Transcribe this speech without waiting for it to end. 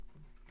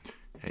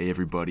Hey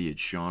everybody,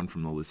 it's Sean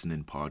from the Listen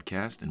In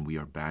Podcast, and we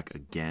are back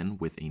again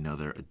with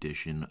another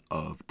edition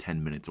of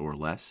 10 Minutes or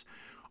Less.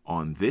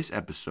 On this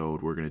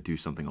episode, we're going to do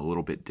something a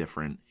little bit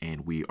different,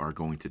 and we are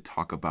going to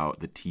talk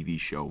about the TV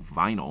show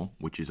Vinyl,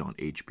 which is on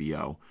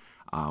HBO.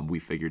 We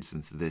figured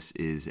since this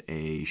is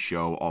a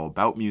show all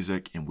about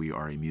music, and we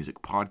are a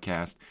music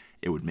podcast,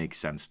 it would make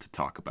sense to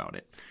talk about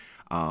it.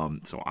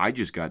 So I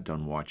just got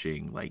done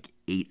watching like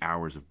 8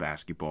 hours of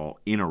basketball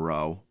in a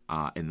row,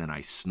 and then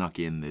I snuck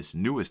in this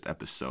newest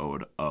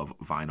episode of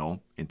Vinyl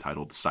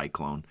entitled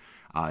Cyclone.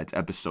 It's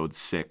episode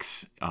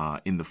 6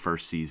 in the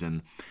first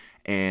season,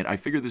 and I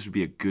figured this would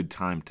be a good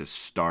time to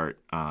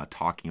start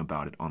talking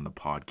about it on the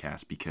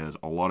podcast because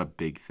a lot of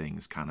big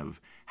things kind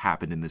of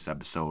happened in this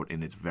episode,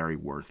 and it's very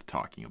worth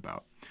talking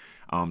about.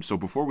 So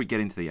before we get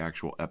into the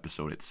actual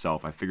episode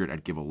itself, I figured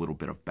I'd give a little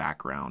bit of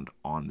background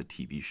on the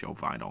TV show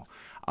Vinyl.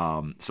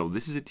 So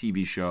this is a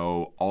TV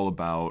show all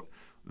about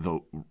the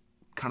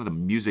kind of the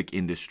music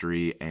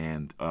industry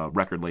and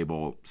record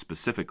label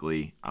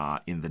specifically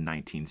in the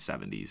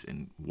 1970s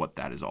and what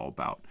that is all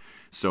about.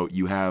 So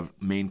you have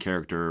main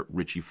character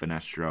Richie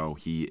Finestro.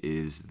 He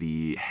is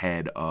the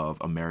head of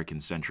American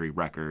Century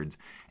Records,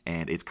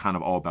 and it's kind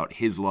of all about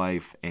his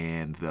life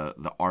and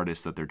the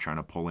artists that they're trying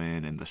to pull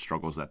in and the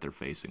struggles that they're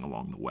facing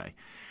along the way.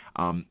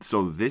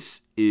 So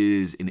this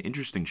is an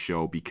interesting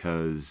show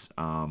because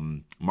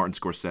Martin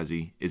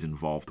Scorsese is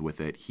involved with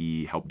it.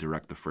 He helped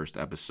direct the first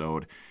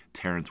episode.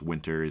 Terrence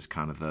Winter is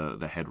kind of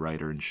the head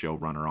writer and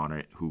showrunner on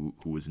it, who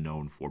was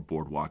known for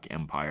Boardwalk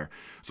Empire.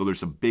 So there's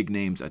some big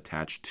names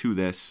attached to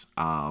this.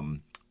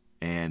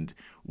 And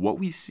what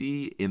we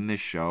see in this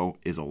show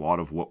is a lot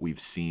of what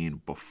we've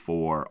seen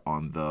before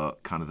on the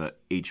kind of the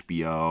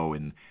HBO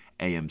and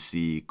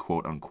AMC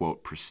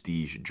quote-unquote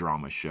prestige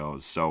drama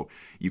shows. So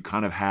you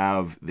kind of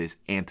have this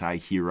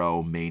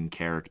anti-hero main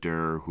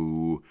character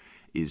who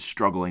is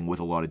struggling with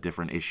a lot of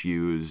different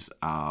issues,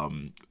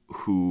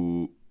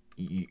 who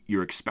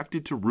you're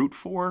expected to root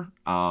for.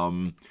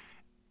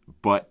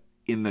 But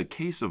in the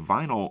case of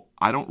Vinyl,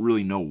 I don't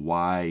really know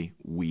why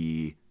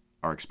we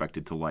are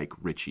expected to like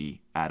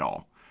Richie at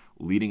all.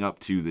 Leading up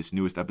to this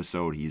newest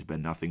episode, he's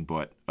been nothing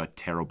but a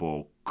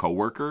terrible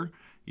coworker.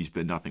 He's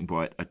been nothing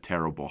but a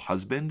terrible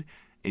husband,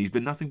 and he's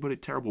been nothing but a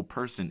terrible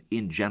person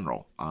in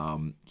general.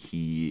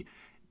 He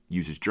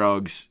uses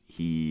drugs.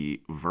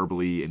 He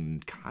verbally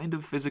and kind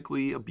of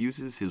physically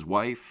abuses his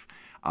wife.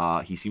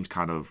 He seems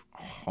kind of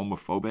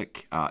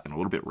homophobic and a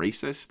little bit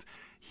racist.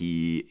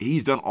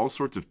 He's done all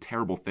sorts of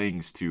terrible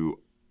things to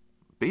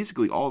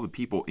basically all the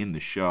people in the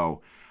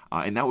show,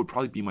 and that would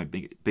probably be my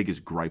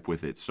biggest gripe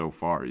with it so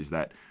far, is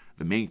that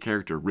the main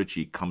character,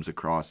 Richie, comes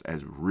across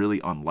as really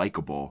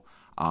unlikable,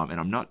 and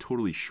I'm not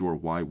totally sure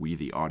why we,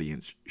 the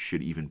audience,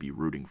 should even be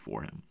rooting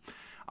for him.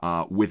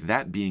 With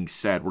that being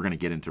said, we're going to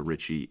get into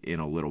Richie in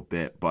a little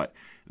bit, but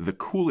the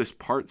coolest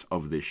parts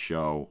of this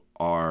show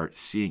are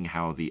seeing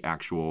how the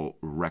actual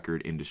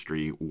record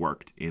industry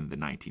worked in the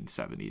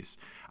 1970s.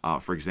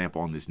 For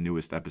example, on this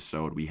newest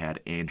episode, we had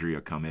Andrea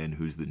come in,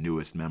 who's the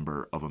newest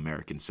member of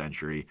American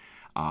Century,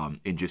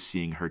 and just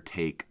seeing her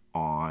take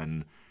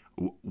on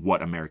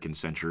what American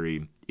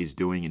Century is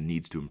doing and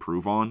needs to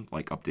improve on,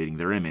 like updating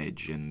their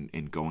image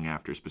and going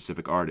after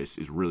specific artists,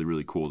 is really,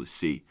 really cool to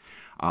see.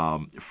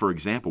 For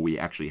example, we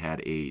actually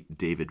had a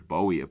David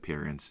Bowie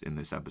appearance in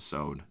this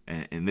episode,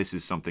 and this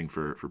is something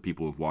for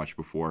people who've watched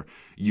before.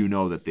 You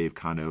know that they've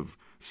kind of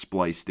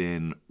spliced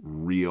in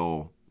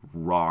real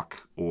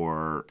rock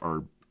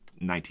or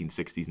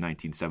 1960s,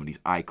 1970s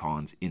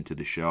icons into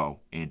the show,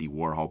 Andy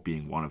Warhol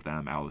being one of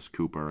them, Alice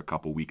Cooper a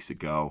couple weeks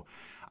ago.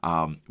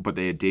 But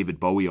they had David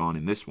Bowie on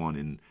in this one,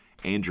 and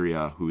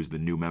Andrea, who is the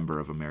new member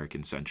of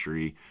American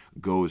Century,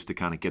 goes to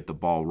kind of get the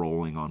ball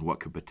rolling on what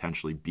could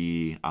potentially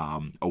be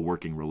a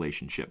working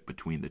relationship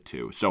between the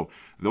two. So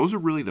those are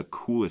really the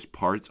coolest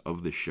parts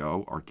of the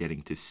show, are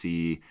getting to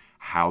see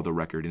how the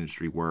record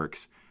industry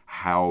works,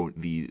 how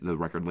the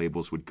record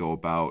labels would go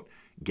about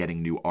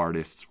getting new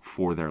artists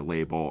for their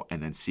label,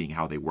 and then seeing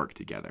how they work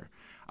together.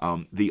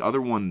 The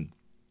other one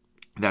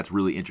that's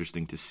really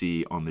interesting to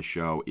see on the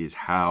show is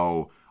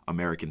how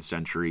American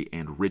Century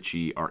and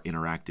Richie are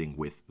interacting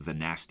with the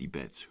Nasty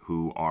Bits,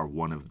 who are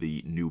one of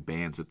the new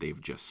bands that they've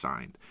just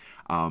signed.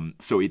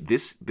 So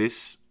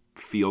this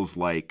feels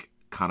like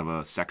kind of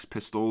a Sex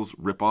Pistols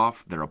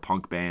ripoff. They're a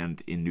punk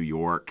band in New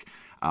York.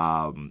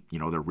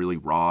 They're really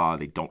raw.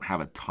 They don't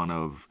have a ton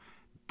of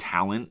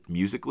talent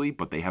musically,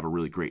 but they have a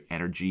really great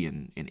energy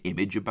and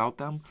image about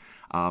them.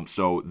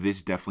 So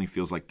this definitely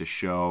feels like the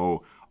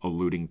show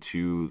alluding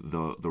to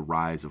the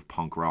rise of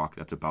punk rock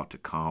that's about to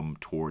come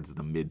towards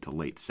the mid to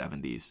late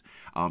 70s.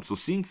 So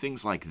seeing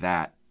things like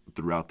that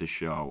throughout the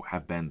show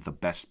have been the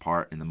best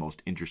part and the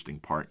most interesting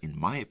part, in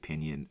my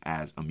opinion,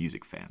 as a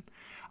music fan.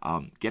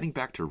 Getting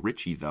back to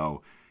Richie,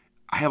 though,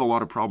 I have a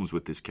lot of problems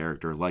with this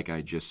character, like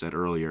I just said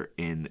earlier,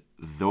 and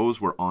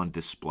those were on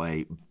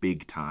display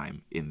big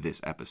time in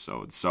this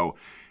episode. So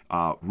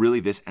really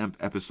this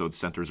episode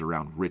centers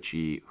around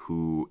Richie,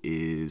 who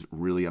is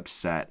really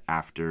upset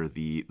after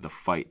the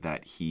fight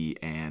that he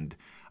and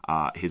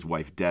his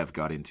wife Dev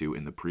got into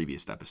in the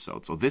previous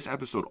episode. So this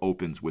episode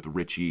opens with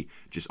Richie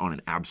just on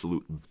an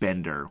absolute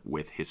bender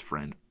with his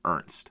friend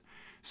Ernst.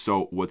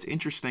 So what's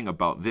interesting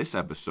about this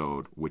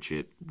episode, which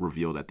it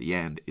revealed at the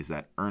end, is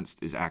that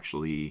Ernst is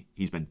actually,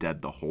 he's been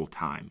dead the whole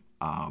time.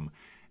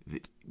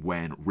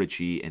 When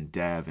Richie and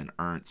Dev and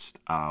Ernst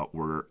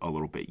were a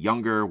little bit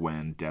younger,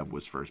 when Dev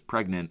was first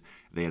pregnant,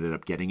 they ended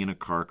up getting in a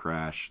car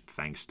crash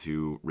thanks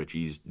to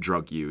Richie's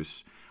drug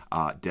use.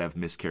 Dev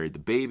miscarried the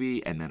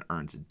baby, and then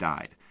Ernst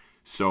died.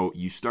 So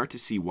you start to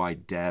see why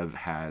Dev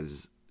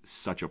has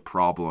such a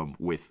problem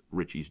with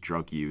Richie's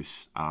drug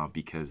use,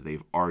 because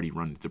they've already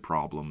run into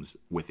problems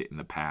with it in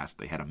the past.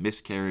 They had a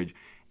miscarriage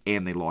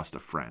and they lost a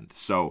friend.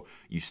 So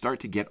you start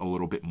to get a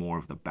little bit more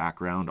of the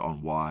background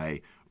on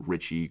why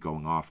Richie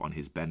going off on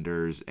his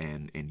benders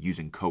and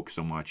using coke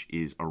so much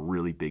is a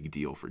really big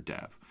deal for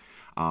Dev.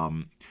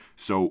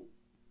 So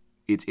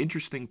it's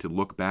interesting to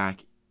look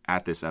back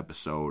at this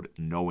episode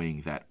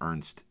knowing that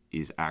Ernst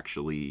is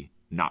actually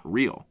not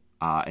real.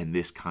 And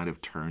this kind of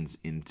turns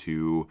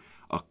into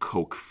a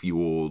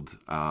coke-fueled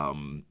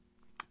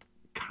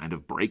kind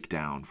of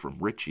breakdown from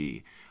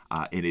Richie.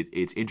 And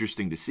it's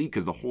interesting to see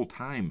because the whole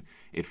time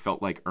it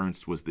felt like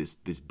Ernst was this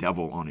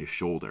devil on his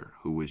shoulder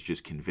who was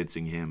just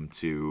convincing him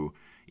to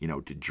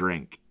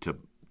drink,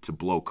 to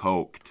blow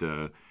coke,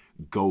 to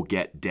go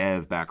get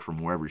Dev back from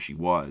wherever she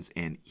was.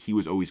 And he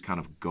was always kind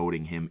of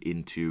goading him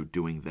into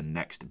doing the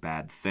next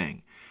bad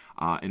thing.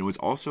 And it was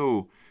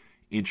also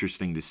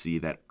interesting to see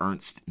that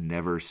Ernst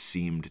never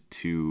seemed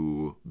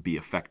to be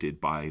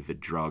affected by the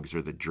drugs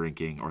or the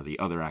drinking or the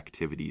other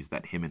activities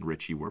that him and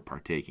Richie were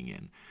partaking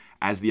in.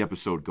 As the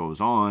episode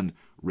goes on,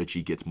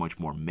 Richie gets much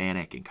more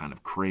manic and kind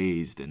of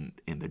crazed, and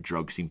the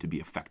drugs seem to be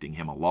affecting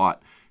him a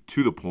lot,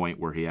 to the point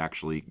where he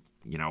actually,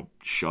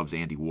 shoves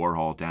Andy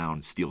Warhol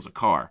down, steals a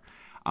car.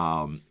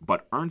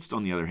 But Ernst,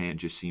 on the other hand,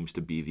 just seems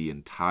to be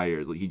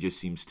he just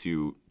seems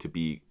to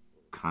be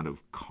kind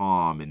of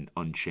calm and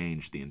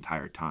unchanged the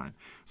entire time.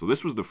 So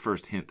this was the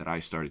first hint that I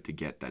started to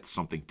get that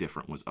something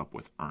different was up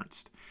with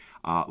Ernst.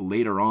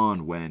 Later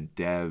on, when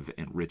Dev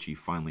and Richie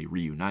finally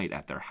reunite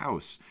at their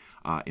house,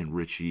 and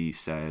Richie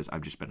says,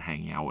 "I've just been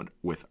hanging out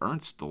with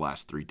Ernst the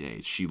last 3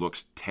 days," she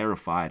looks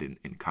terrified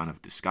and kind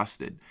of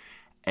disgusted.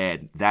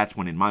 And that's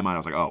when in my mind I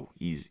was like, oh,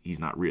 he's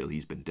not real.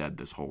 He's been dead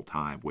this whole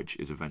time, which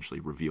is eventually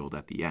revealed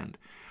at the end.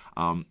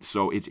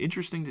 So it's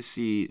interesting to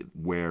see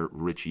where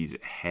Richie's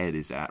head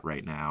is at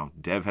right now.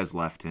 Dev has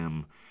left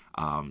him.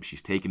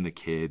 She's taken the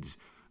kids.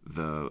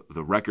 The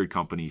record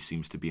company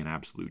seems to be an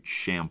absolute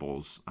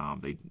shambles.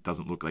 They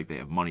doesn't look like they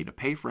have money to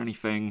pay for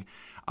anything.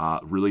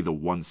 Really, the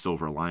one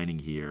silver lining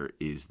here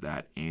is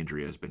that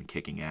Andrea has been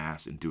kicking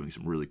ass and doing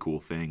some really cool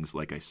things,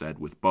 like I said,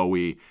 with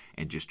Bowie,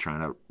 and just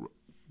trying to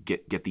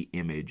get the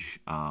image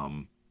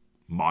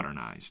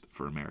modernized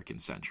for American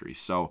Century.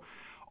 So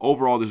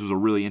overall, this was a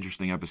really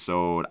interesting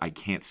episode. I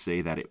can't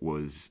say that it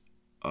was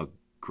a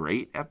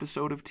great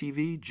episode of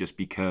TV just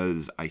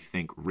because I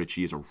think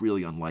Richie is a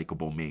really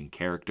unlikable main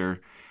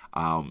character.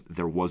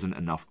 There wasn't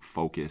enough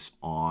focus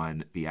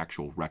on the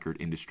actual record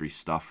industry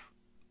stuff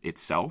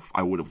itself.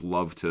 I would have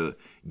loved to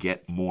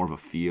get more of a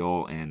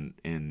feel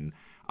and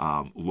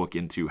look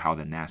into how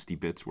the Nasty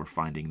Bits were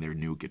finding their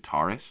new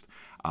guitarist.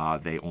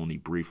 They only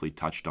briefly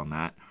touched on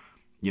that.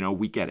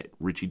 We get it.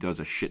 Richie does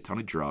a shit ton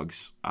of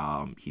drugs.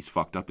 He's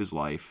fucked up his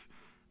life.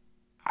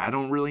 I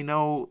don't really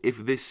know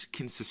if this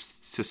can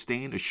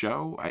sustain a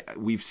show.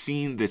 We've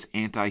seen this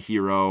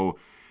anti-hero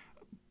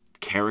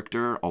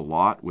character a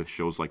lot with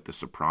shows like The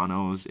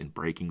Sopranos and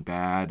Breaking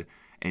Bad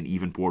and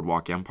even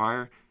Boardwalk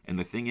Empire. And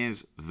the thing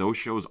is, those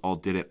shows all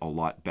did it a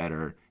lot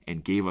better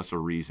and gave us a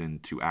reason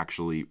to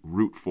actually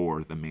root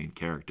for the main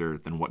character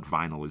than what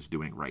Vinyl is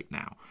doing right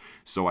now.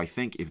 So I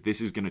think if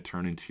this is going to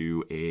turn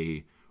into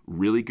a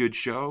really good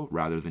show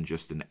rather than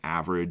just an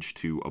average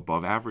to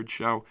above average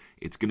show,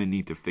 it's going to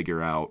need to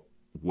figure out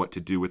what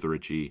to do with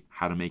Richie,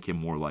 how to make him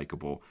more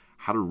likable,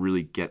 how to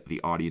really get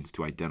the audience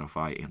to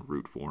identify and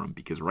root for him.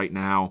 Because right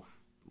now,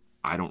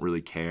 I don't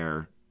really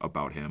care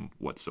about him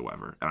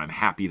whatsoever. And I'm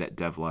happy that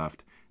Dev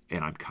left,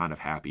 and I'm kind of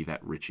happy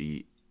that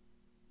Richie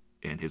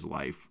and his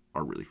life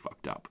are really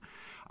fucked up.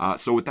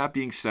 So with that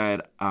being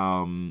said,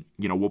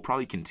 we'll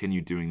probably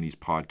continue doing these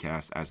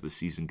podcasts as the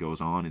season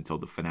goes on until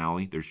the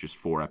finale. There's just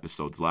 4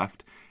 episodes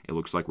left. It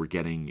looks like we're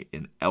getting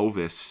an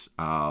Elvis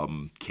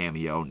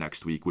cameo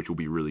next week, which will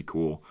be really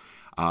cool.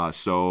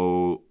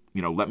 So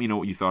let me know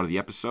what you thought of the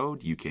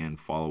episode. You can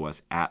follow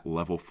us at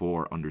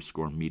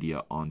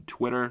level4_media on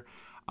Twitter.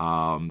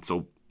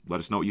 So let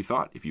us know what you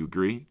thought. If you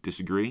agree,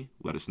 disagree,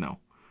 let us know.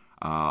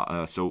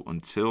 So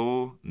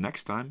until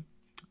next time,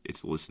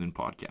 it's the Listening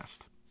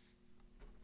Podcast.